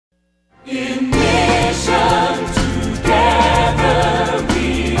In mission together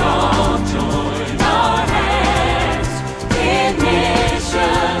we all join our hands. In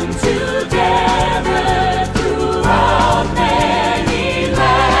mission together throughout many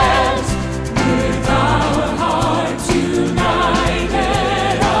lands. With our hearts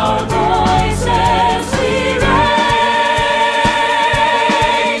united, our voices we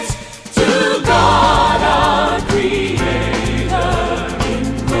raise to God our Creator in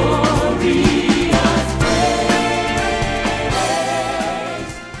glorious praise.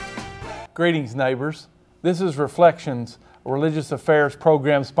 Greetings, neighbors. This is Reflections, a religious affairs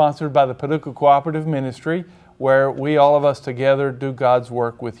program sponsored by the Paducah Cooperative Ministry, where we, all of us together, do God's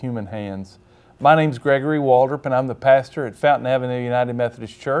work with human hands. My name's Gregory Waldrop, and I'm the pastor at Fountain Avenue United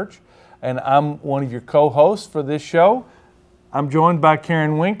Methodist Church, and I'm one of your co-hosts for this show. I'm joined by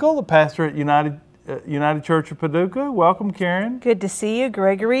Karen Winkel, the pastor at United Church of Paducah. Welcome, Karen. Good to see you,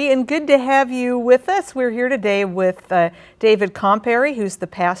 Gregory, and good to have you with us. We're here today with David Comperry, who's the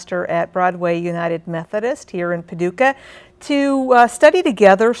pastor at Broadway United Methodist here in Paducah, to study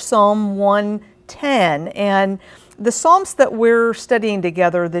together Psalm 110. And the Psalms that we're studying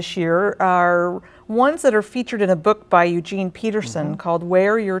together this year are ones that are featured in a book by Eugene Peterson called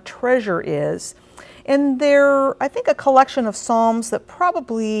Where Your Treasure Is. And they're, I think, a collection of Psalms that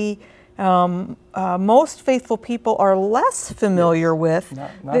probably most faithful people are less familiar with.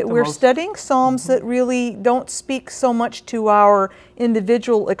 That we're studying Psalms that really don't speak so much to our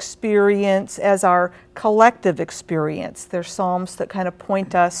individual experience as our collective experience. They're Psalms that kind of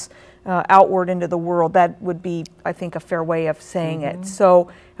point us outward into the world. That would be, I think, a fair way of saying it.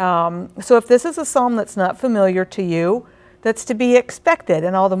 So, so if this is a Psalm that's not familiar to you, that's to be expected,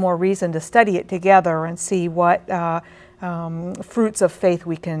 and all the more reason to study it together and see what fruits of faith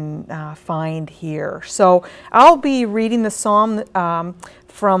we can find here. So I'll be reading the Psalm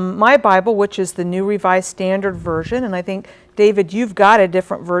from my Bible, which is the New Revised Standard Version, and I think, David, you've got a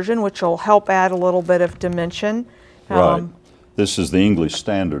different version, which will help add a little bit of dimension. Right. This is the English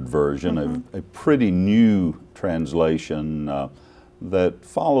Standard Version, a pretty new translation that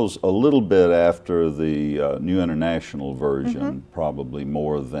follows a little bit after the New International Version, probably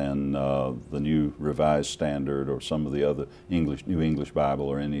more than the New Revised Standard or some of the other New English Bible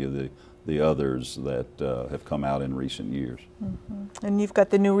or any of the others that have come out in recent years. And you've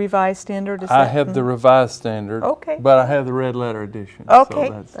got the New Revised Standard? I have the Revised Standard, but I have the red letter edition. Okay,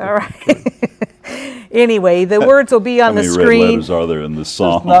 so that's all right. Anyway, the words will be on the screen. How many red letters are there in this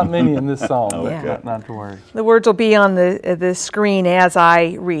psalm? There's not many in this psalm, Okay. not to worry. The words will be on the screen as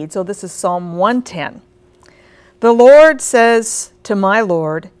I read. So this is Psalm 110. The Lord says to my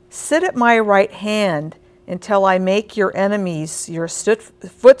Lord, "Sit at my right hand until I make your enemies your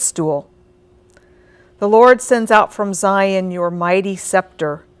footstool." The Lord sends out from Zion your mighty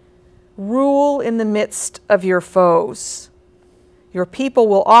scepter. Rule in the midst of your foes. Your people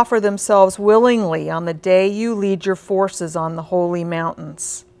will offer themselves willingly on the day you lead your forces on the holy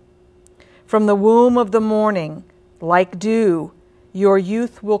mountains. From the womb of the morning, like dew, your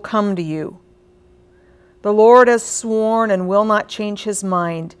youth will come to you. The Lord has sworn and will not change his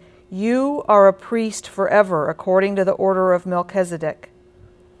mind. You are a priest forever, according to the order of Melchizedek.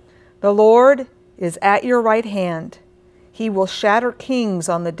 The Lord is at your right hand. He will shatter kings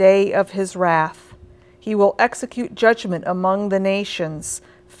on the day of his wrath. He will execute judgment among the nations,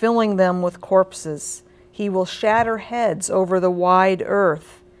 filling them with corpses. He will shatter heads over the wide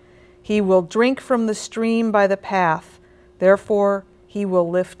earth. He will drink from the stream by the path. Therefore, he will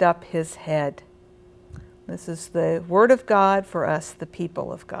lift up his head. This is the word of God for us, the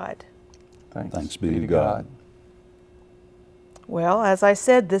people of God. Thanks be to God. Well, as I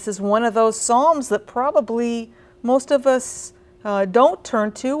said, this is one of those Psalms that probably most of us don't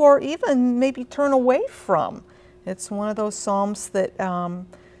turn to, or even maybe turn away from. It's one of those Psalms that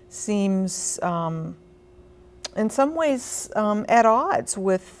seems in some ways at odds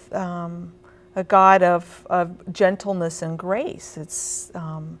with a God of gentleness and grace. It's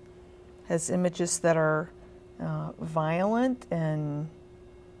has images that are violent and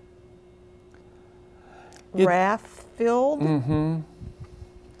wrath-filled.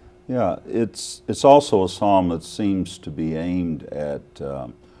 Yeah, it's also a psalm that seems to be aimed at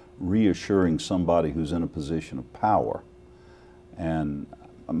reassuring somebody who's in a position of power. And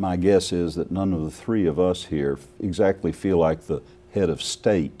my guess is that none of the three of us here exactly feel like the head of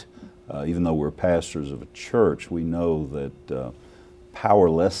state. Even though we're pastors of a church, we know that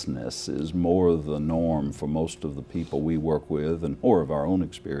powerlessness is more the norm for most of the people we work with, and more of our own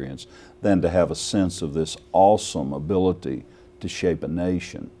experience, than to have a sense of this awesome ability to shape a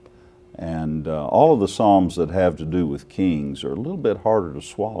nation. And all of the Psalms that have to do with kings are a little bit harder to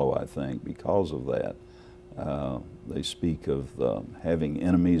swallow, I think, because of that. They speak of having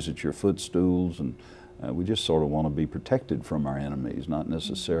enemies at your footstools, and we just sort of want to be protected from our enemies, not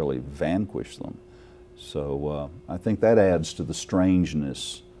necessarily vanquish them. So I think that adds to the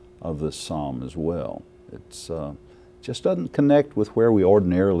strangeness of this psalm as well. It's just doesn't connect with where we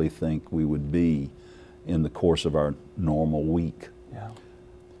ordinarily think we would be in the course of our normal week. Yeah.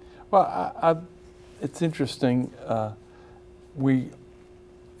 Well, it's interesting.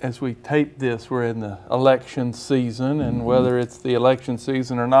 As we tape this, we're in the election season, and whether it's the election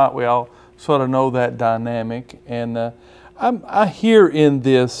season or not, we all sort of know that dynamic. And I hear in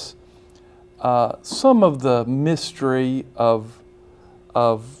this some of the mystery of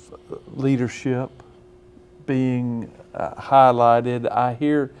leadership being highlighted. I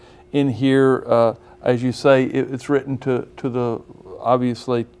hear in here, as you say, it's written to the,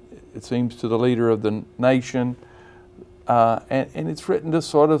 obviously, it seems to the leader of the nation. And it's written to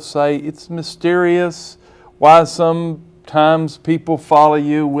sort of say it's mysterious why sometimes people follow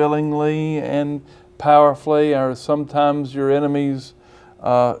you willingly and powerfully, or sometimes your enemies,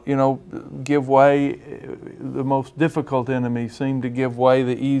 give way. The most difficult enemies seem to give way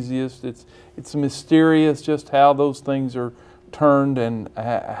the easiest. It's mysterious just how those things are turned and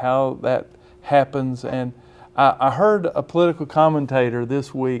how that happens. And I heard a political commentator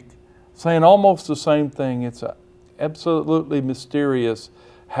this week saying almost the same thing. It's absolutely mysterious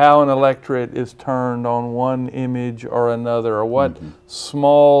how an electorate is turned on one image or another, or what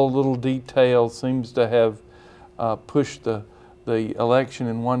small little detail seems to have pushed the election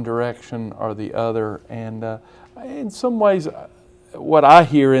in one direction or the other. And in some ways, what I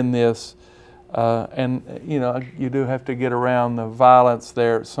hear in this, and you do have to get around the violence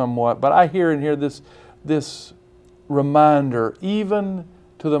there somewhat, but I hear in here this reminder, even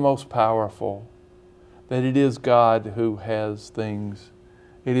to the most powerful, that it is God who has things.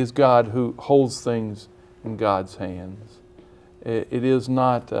 It is God who holds things in God's hands. It is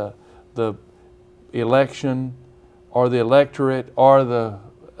not the election or the electorate or the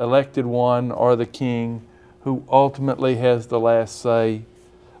elected one or the king who ultimately has the last say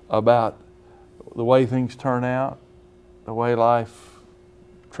about the way things turn out, the way life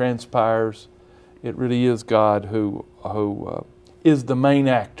transpires. It really is God who is the main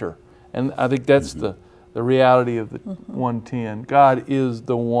actor. And I think that's the reality of the 110. God is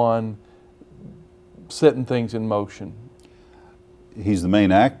the one setting things in motion. He's the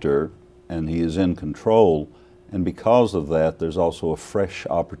main actor, and He is in control, and because of that, there's also a fresh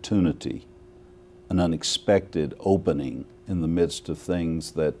opportunity, an unexpected opening in the midst of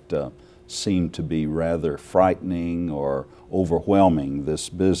things that seem to be rather frightening or overwhelming. This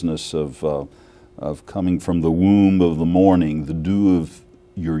business of coming from the womb of the morning, the dew of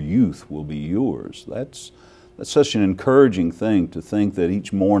your youth will be yours. That's such an encouraging thing, to think that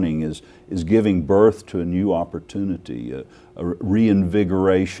each morning is giving birth to a new opportunity, a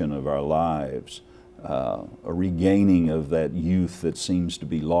reinvigoration of our lives, a regaining of that youth that seems to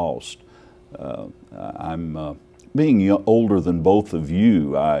be lost. I'm being older than both of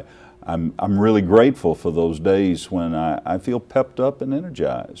you. I'm really grateful for those days when I feel pepped up and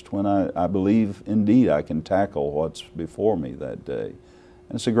energized, when I believe indeed I can tackle what's before me that day.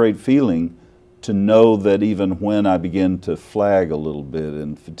 And it's a great feeling to know that even when I begin to flag a little bit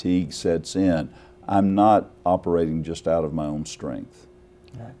and fatigue sets in, I'm not operating just out of my own strength,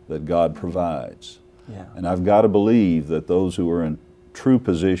 that God provides. Yeah. And I've got to believe that those who are in true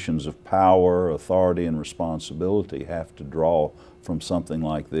positions of power, authority, and responsibility have to draw from something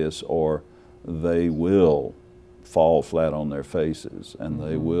like this, or they will fall flat on their faces, and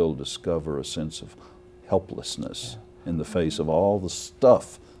they will discover a sense of helplessness in the face of all the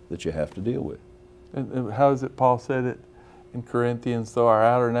stuff that you have to deal with. And how is it Paul said it in Corinthians, though our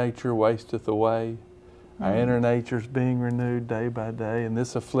outer nature wasteth away, our inner nature is being renewed day by day, and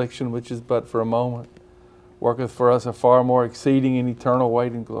this affliction, which is but for a moment, worketh for us a far more exceeding and eternal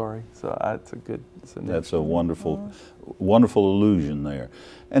weight in glory. So that's a wonderful allusion there.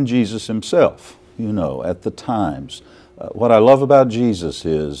 And Jesus Himself, at the times. What I love about Jesus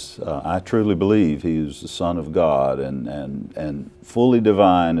is I truly believe He is the Son of God and fully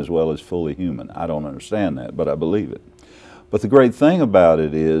divine as well as fully human. I don't understand that, but I believe it. But the great thing about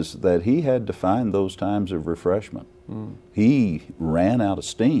it is that He had to find those times of refreshment. He ran out of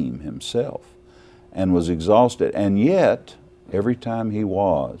steam Himself and was exhausted, and yet every time He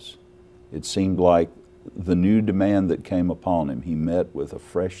was, it seemed like the new demand that came upon Him, He met with a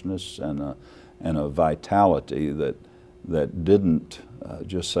freshness and a vitality that didn't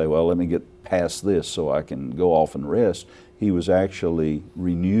just say, well, let me get past this so I can go off and rest. he was actually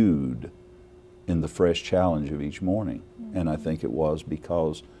renewed in the fresh challenge of each morning. And I think it was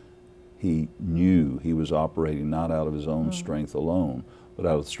because he knew he was operating not out of his own strength alone, but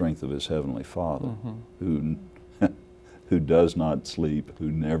out of the strength of his Heavenly Father, who does not sleep, who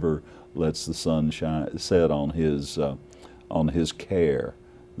never lets the sun set on his care,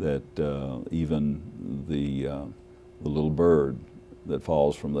 that even the little bird that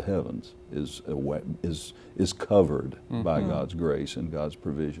falls from the heavens is covered by God's grace and God's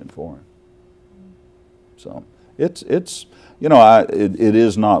provision for him. So it's you know, it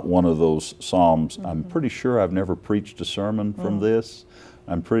is not one of those Psalms. I'm pretty sure I've never preached a sermon from this.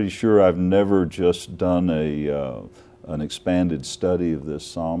 I'm pretty sure I've never just done an expanded study of this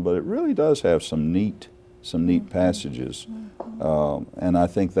Psalm, but it really does have some neat passages, and I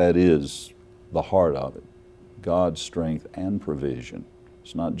think that is the heart of it. God's strength and provision.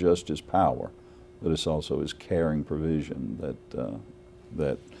 It's not just His power, but it's also His caring provision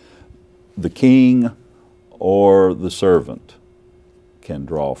that the king or the servant can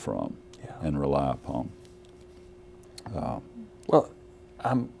draw from and rely upon. Well,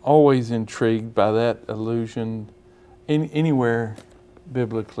 I'm always intrigued by that allusion anywhere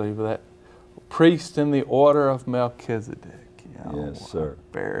biblically, with that priest in the order of Melchizedek. You know, Yes, sir.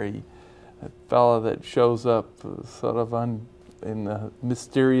 That fellow that shows up sort of in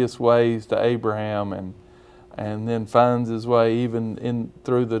mysterious ways to Abraham, and then finds his way even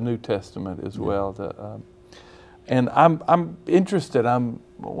through the New Testament as well. And I'm interested. I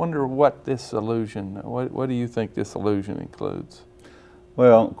wonder what this allusion. What do you think this allusion includes?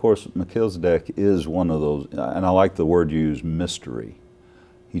 Well, of course, Melchizedek is one of those, and I like the word used, mystery.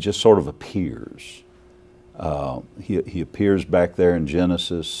 He just sort of appears. He appears back there in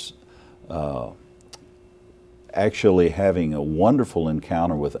Genesis, actually having a wonderful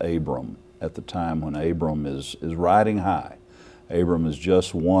encounter with Abram at the time when Abram is riding high. Abram has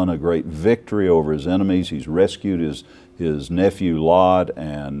just won a great victory over his enemies. He's rescued his nephew Lot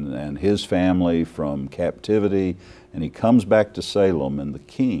and his family from captivity, and he comes back to Salem, and the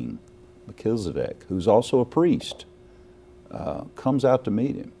king, Melchizedek, who's also a priest, comes out to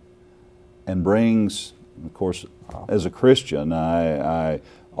meet him and brings, of course, as a Christian, I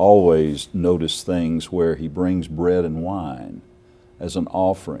always notice things where he brings bread and wine as an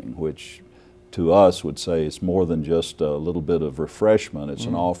offering, which to us would say it's more than just a little bit of refreshment. It's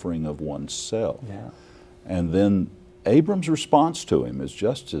an offering of oneself. Yeah. And then Abram's response to him is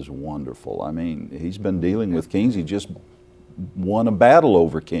just as wonderful. I mean, he's been dealing with kings. He just won a battle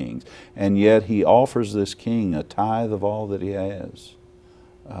over kings. And yet he offers this king a tithe of all that he has,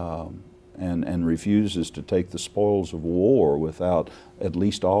 and refuses to take the spoils of war without at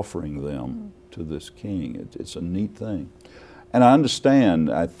least offering them to this king. It's a neat thing. And I understand,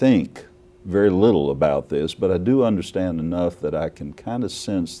 I think, very little about this, but I do understand enough that I can kind of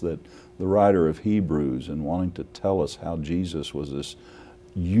sense that the writer of Hebrews, in wanting to tell us how Jesus was this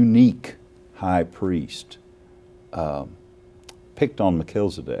unique high priest, picked on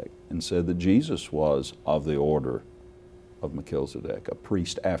Melchizedek and said that Jesus was of the order of Melchizedek, a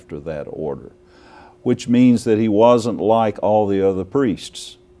priest after that order, which means that he wasn't like all the other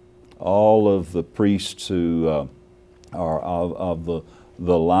priests. All of the priests who are of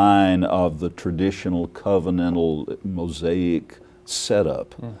the line of the traditional covenantal Mosaic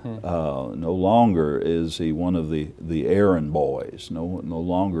setup. No longer is he one of the Aaron boys. No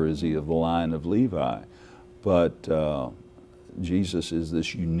longer is he of the line of Levi. But Jesus is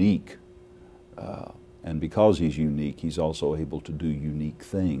this unique, and because he's unique, he's also able to do unique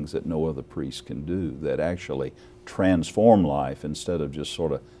things that no other priest can do, that actually transform life instead of just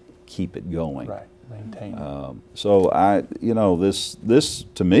sort of keep it going. Right. Maintain. So this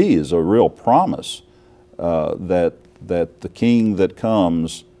to me is a real promise that the king that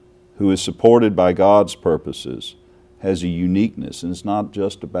comes, who is supported by God's purposes, has a uniqueness, and it's not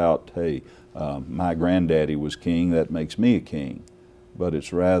just about, hey, my granddaddy was king, that makes me a king, but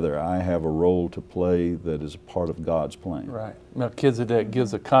it's rather I have a role to play that is a part of God's plan. Right. Melchizedek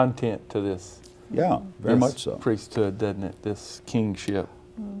gives a content to this. Yeah, very much so. Priesthood, doesn't it? This kingship.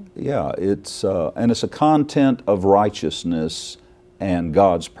 Yeah, it's and it's a content of righteousness and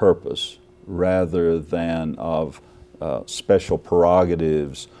God's purpose, rather than of special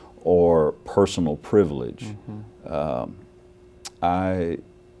prerogatives or personal privilege. I,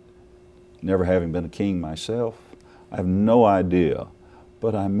 never having been a king myself, I have no idea,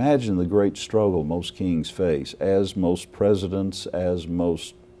 but I imagine the great struggle most kings face, as most presidents, as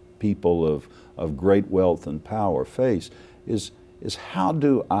most people of great wealth and power face, is how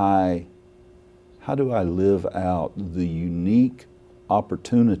do I live out the unique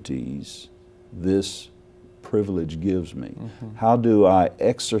opportunities this privilege gives me? How do I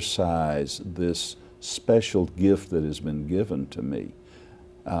exercise this special gift that has been given to me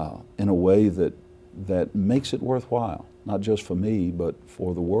in a way that makes it worthwhile, not just for me, but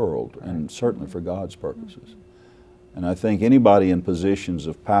for the world, and certainly for God's purposes. And I think anybody in positions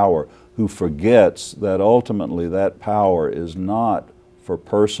of power who forgets that ultimately that power is not for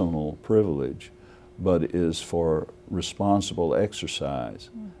personal privilege, but is for responsible exercise,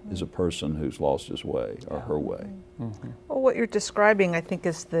 is a person who's lost his way or her way. Well, what you're describing, I think,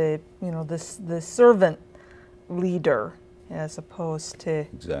 is the the servant leader, as opposed to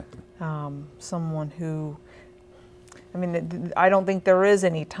someone who. I mean, I don't think there is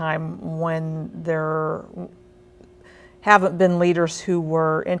any time when there haven't been leaders who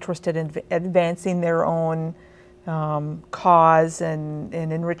were interested in advancing their own cause and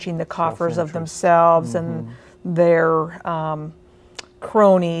enriching the coffers of themselves and their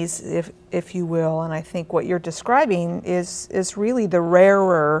cronies, if you will. And I think what you're describing is really the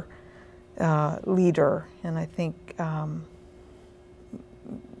rarer leader. And I think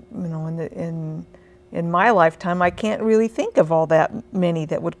in my lifetime, I can't really think of all that many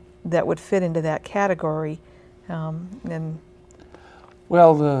that would fit into that category.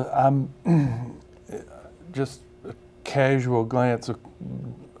 Well, just a casual glance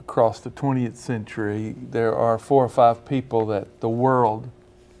across the 20th century, there are 4 or 5 people that the world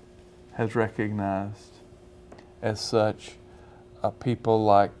has recognized as such. People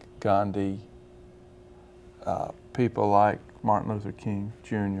like Gandhi, people like Martin Luther King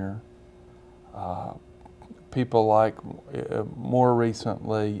Jr., people like, more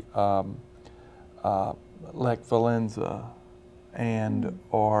recently, Lech Walesa and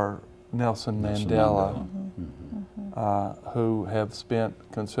or Nelson Mandela, who have spent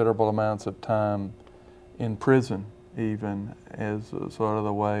considerable amounts of time in prison, even as sort of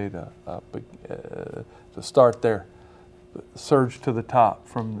the way to start their surge to the top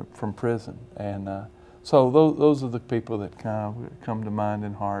from prison. And so those are the people that kind of come to mind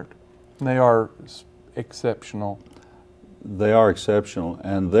in heart. And they are exceptional. They are exceptional,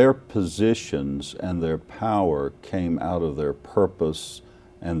 and their positions and their power came out of their purpose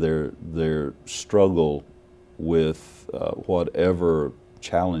and their struggle with whatever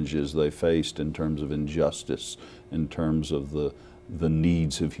challenges they faced in terms of injustice, in terms of the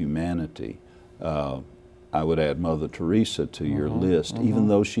needs of humanity. I would add Mother Teresa to your list, even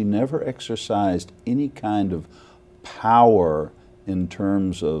though she never exercised any kind of power in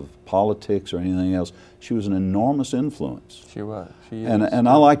terms of politics or anything else. She was an enormous influence. She was. She is. And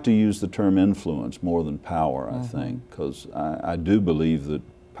I like to use the term influence more than power, I think, because I do believe that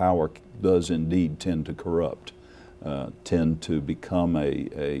power does indeed tend to corrupt, tend to become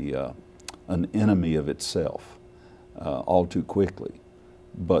an enemy of itself all too quickly.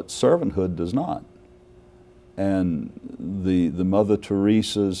 But servanthood does not. And the Mother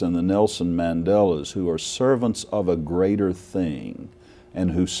Teresas and the Nelson Mandelas, who are servants of a greater thing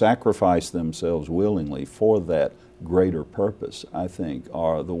and who sacrifice themselves willingly for that greater purpose, I think,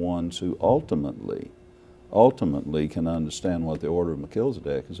 are the ones who ultimately can understand what the Order of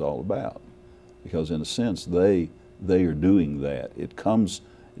Melchizedek is all about. Because in a sense, they are doing that. It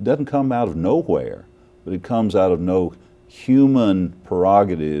doesn't come out of nowhere, but it comes out of no human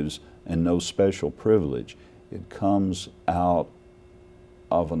prerogatives and no special privilege. It comes out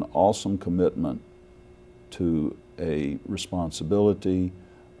of an awesome commitment to a responsibility,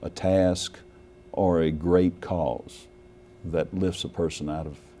 a task, or a great cause that lifts a person out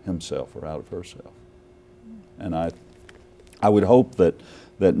of himself or out of herself. And I would hope that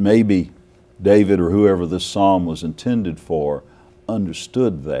maybe David or whoever this psalm was intended for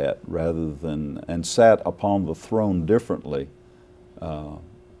understood that and sat upon the throne differently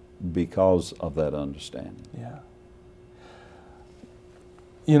because of that understanding. Yeah.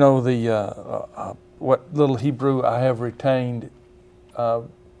 You know, what little Hebrew I have retained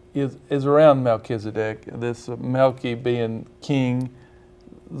is around Melchizedek. This Melchi being king,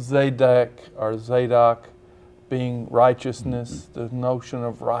 Zadok being righteousness, the notion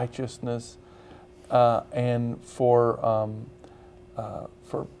of righteousness, and for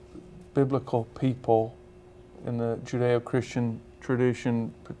biblical people in the Judeo-Christian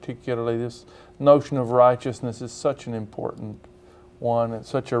tradition, particularly, this notion of righteousness is such an important one. It's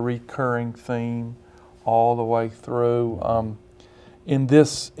such a recurring theme all the way through. In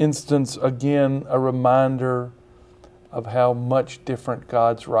this instance, again, a reminder of how much different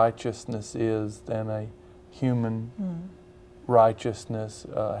God's righteousness is than a human righteousness,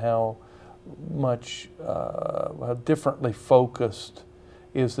 how much how differently focused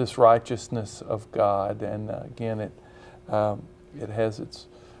is this righteousness of God. And again, it has its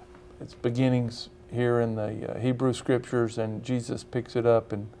beginnings here in the Hebrew Scriptures, and Jesus picks it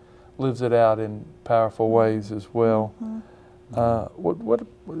up and lives it out in powerful ways as well.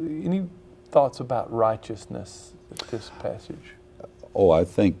 Any thoughts about righteousness at this passage? Oh, I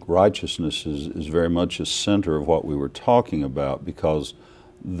think righteousness is very much a center of what we were talking about, because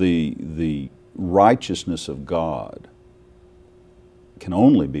the righteousness of God can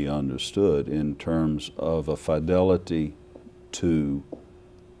only be understood in terms of a fidelity to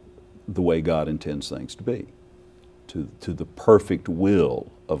the way God intends things to be, to the perfect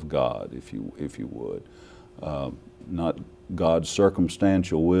will of God, if you would. Not God's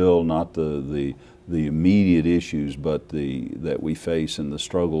circumstantial will, not the immediate issues, but that we face in the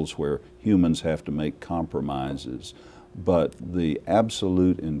struggles where humans have to make compromises, but the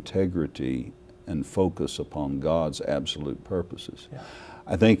absolute integrity and focus upon God's absolute purposes. Yeah.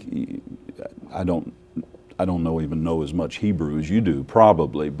 I think, I don't even know as much Hebrew as you do,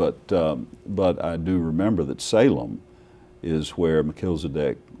 probably, but I do remember that Salem is where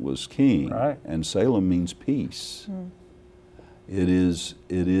Melchizedek was king, right. And Salem means peace. It is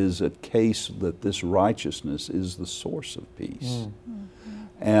a case that this righteousness is the source of peace.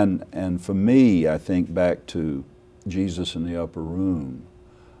 And for me, I think back to Jesus in the upper room,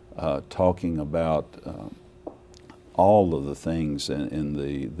 talking about all of the things in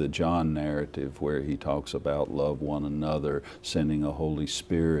the John narrative where he talks about love one another, sending a Holy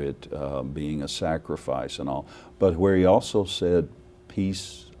Spirit, being a sacrifice and all, but where he also said,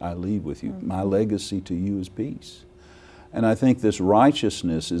 peace I leave with you. My legacy to you is peace. And I think this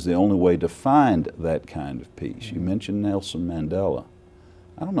righteousness is the only way to find that kind of peace. You mentioned Nelson Mandela.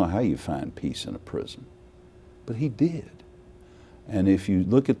 I don't know how you find peace in a prison, but he did. And if you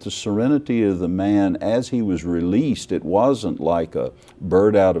look at the serenity of the man as he was released, it wasn't like a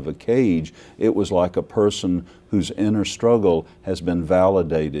bird out of a cage. It was like a person whose inner struggle has been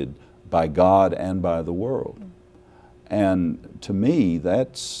validated by God and by the world. And to me,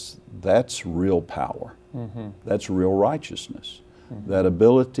 that's real power. That's real righteousness. That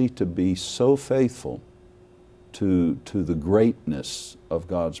ability to be so faithful to the greatness of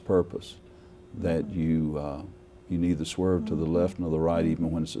God's purpose that you neither swerve to the left nor the right,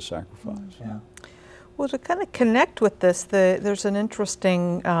 even when it's a sacrifice. Yeah. Well, to kind of connect with this, there's an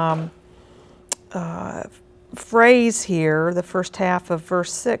interesting phrase here, the first half of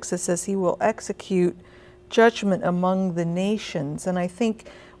verse 6. It says, he will execute judgment among the nations. And I think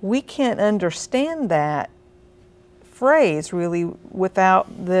we can't understand that phrase really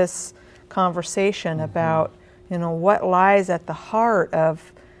without this conversation about, what lies at the heart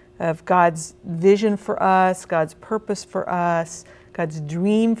of God's vision for us, God's purpose for us, God's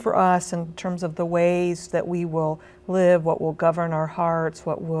dream for us in terms of the ways that we will live, what will govern our hearts,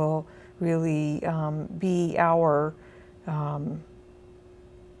 what will really be our,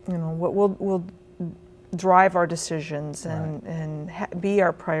 what will drive our decisions and be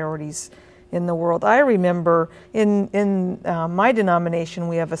our priorities in the world. I remember in my denomination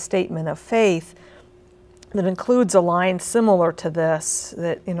we have a statement of faith that includes a line similar to this,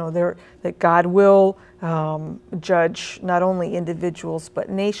 that that God will judge not only individuals but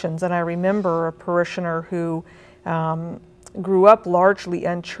nations. And I remember a parishioner who grew up largely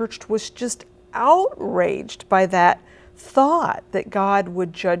unchurched was just outraged by that thought that God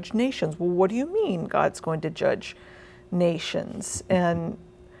would judge nations. Well, what do you mean God's going to judge nations? And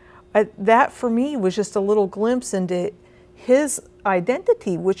that for me was just a little glimpse into his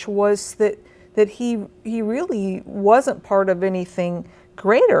identity, which was that he really wasn't part of anything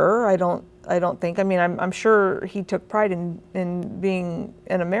greater. I don't think. I mean, I'm sure he took pride in being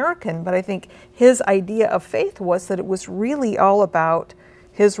an American, but I think his idea of faith was that it was really all about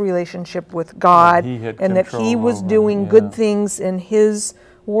his relationship with God, and that he was doing good things in his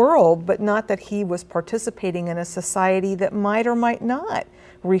world, but not that he was participating in a society that might or might not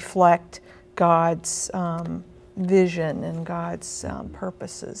reflect God's vision and God's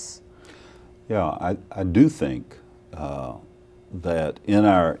purposes. Yeah, I do think that in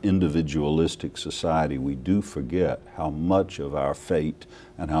our individualistic society we do forget how much of our fate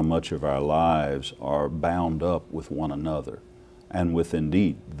and how much of our lives are bound up with one another and with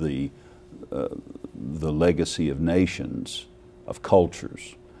indeed the legacy of nations, of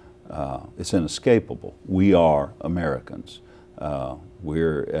cultures. It's inescapable. We are Americans.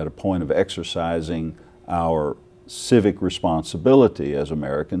 We're at a point of exercising our civic responsibility as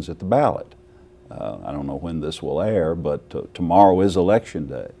Americans at the ballot. I don't know when this will air, but tomorrow is Election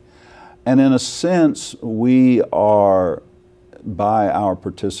Day. And in a sense, we are, by our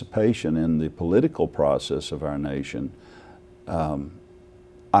participation in the political process of our nation,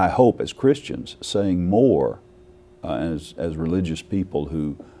 I hope as Christians, saying more as religious people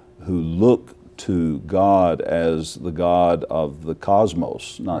who look to God as the God of the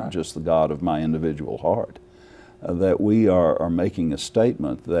cosmos, not Right. just the God of my individual heart. That we are making a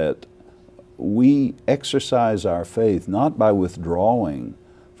statement that we exercise our faith not by withdrawing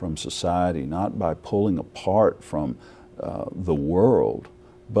from society, not by pulling apart from the world,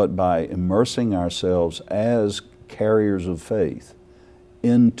 but by immersing ourselves as carriers of faith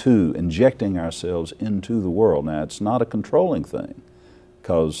injecting ourselves into the world. Now, it's not a controlling thing,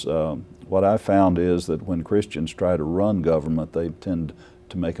 because what I found is that when Christians try to run government, they tend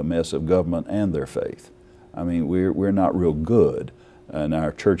to make a mess of government and their faith. I mean, we're not real good, and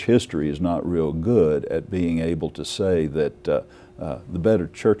our church history is not real good at being able to say that the better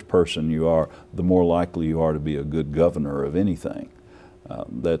church person you are, the more likely you are to be a good governor of anything.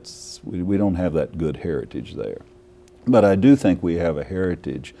 We don't have that good heritage there. But I do think we have a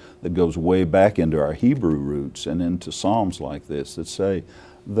heritage that goes way back into our Hebrew roots and into Psalms like this that say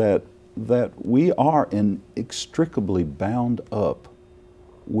that we are inextricably bound up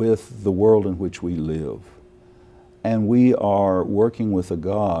with the world in which we live. And we are working with a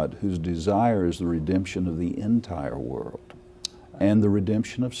God whose desire is the redemption of the entire world and the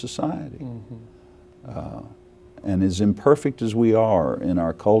redemption of society. Mm-hmm. And as imperfect as we are in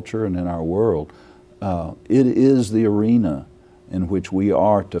our culture and in our world, it is the arena in which we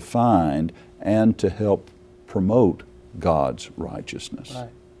are to find and to help promote God's righteousness. Right,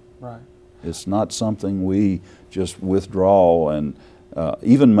 right. It's not something we just withdraw, and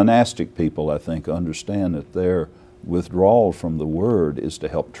even monastic people, I think, understand that their withdrawal from the Word is to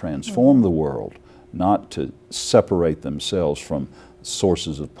help transform the world, not to separate themselves from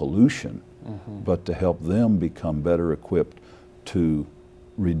sources of pollution, but to help them become better equipped to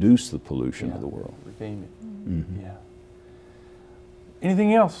reduce the pollution of the world. Redeem it. Yeah.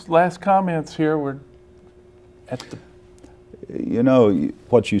 Anything else? Last comments here. We're at the... You know,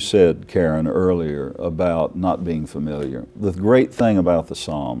 what you said, Karen, earlier about not being familiar. The great thing about the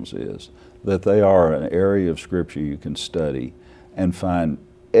Psalms is that they are an area of Scripture you can study and find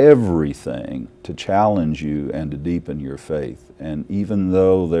everything to challenge you and to deepen your faith. And even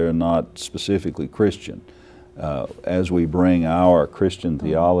though they're not specifically Christian, as we bring our Christian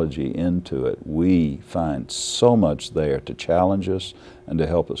theology into it, we find so much there to challenge us and to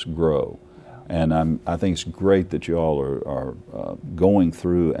help us grow. And I think it's great that you all are going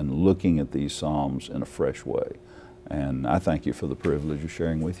through and looking at these Psalms in a fresh way. And I thank you for the privilege of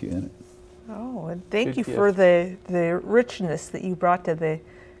sharing with you in it. Oh, and thank you Good for the richness that you brought to the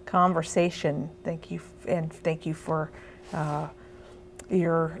conversation. Thank you, and thank you for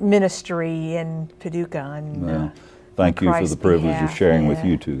your ministry in Paducah. And, well, thank you for the privilege of sharing with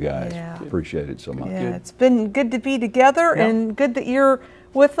you two guys. Yeah. Appreciate it so much. Yeah, it's been good to be together and good that you're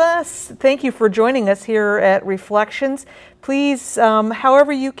with us. Thank you for joining us here at Reflections. Please,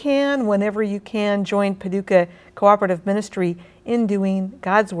 however you can, whenever you can, join Paducah Cooperative Ministry in doing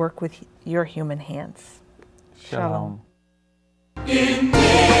God's work with your human hands. Shalom. In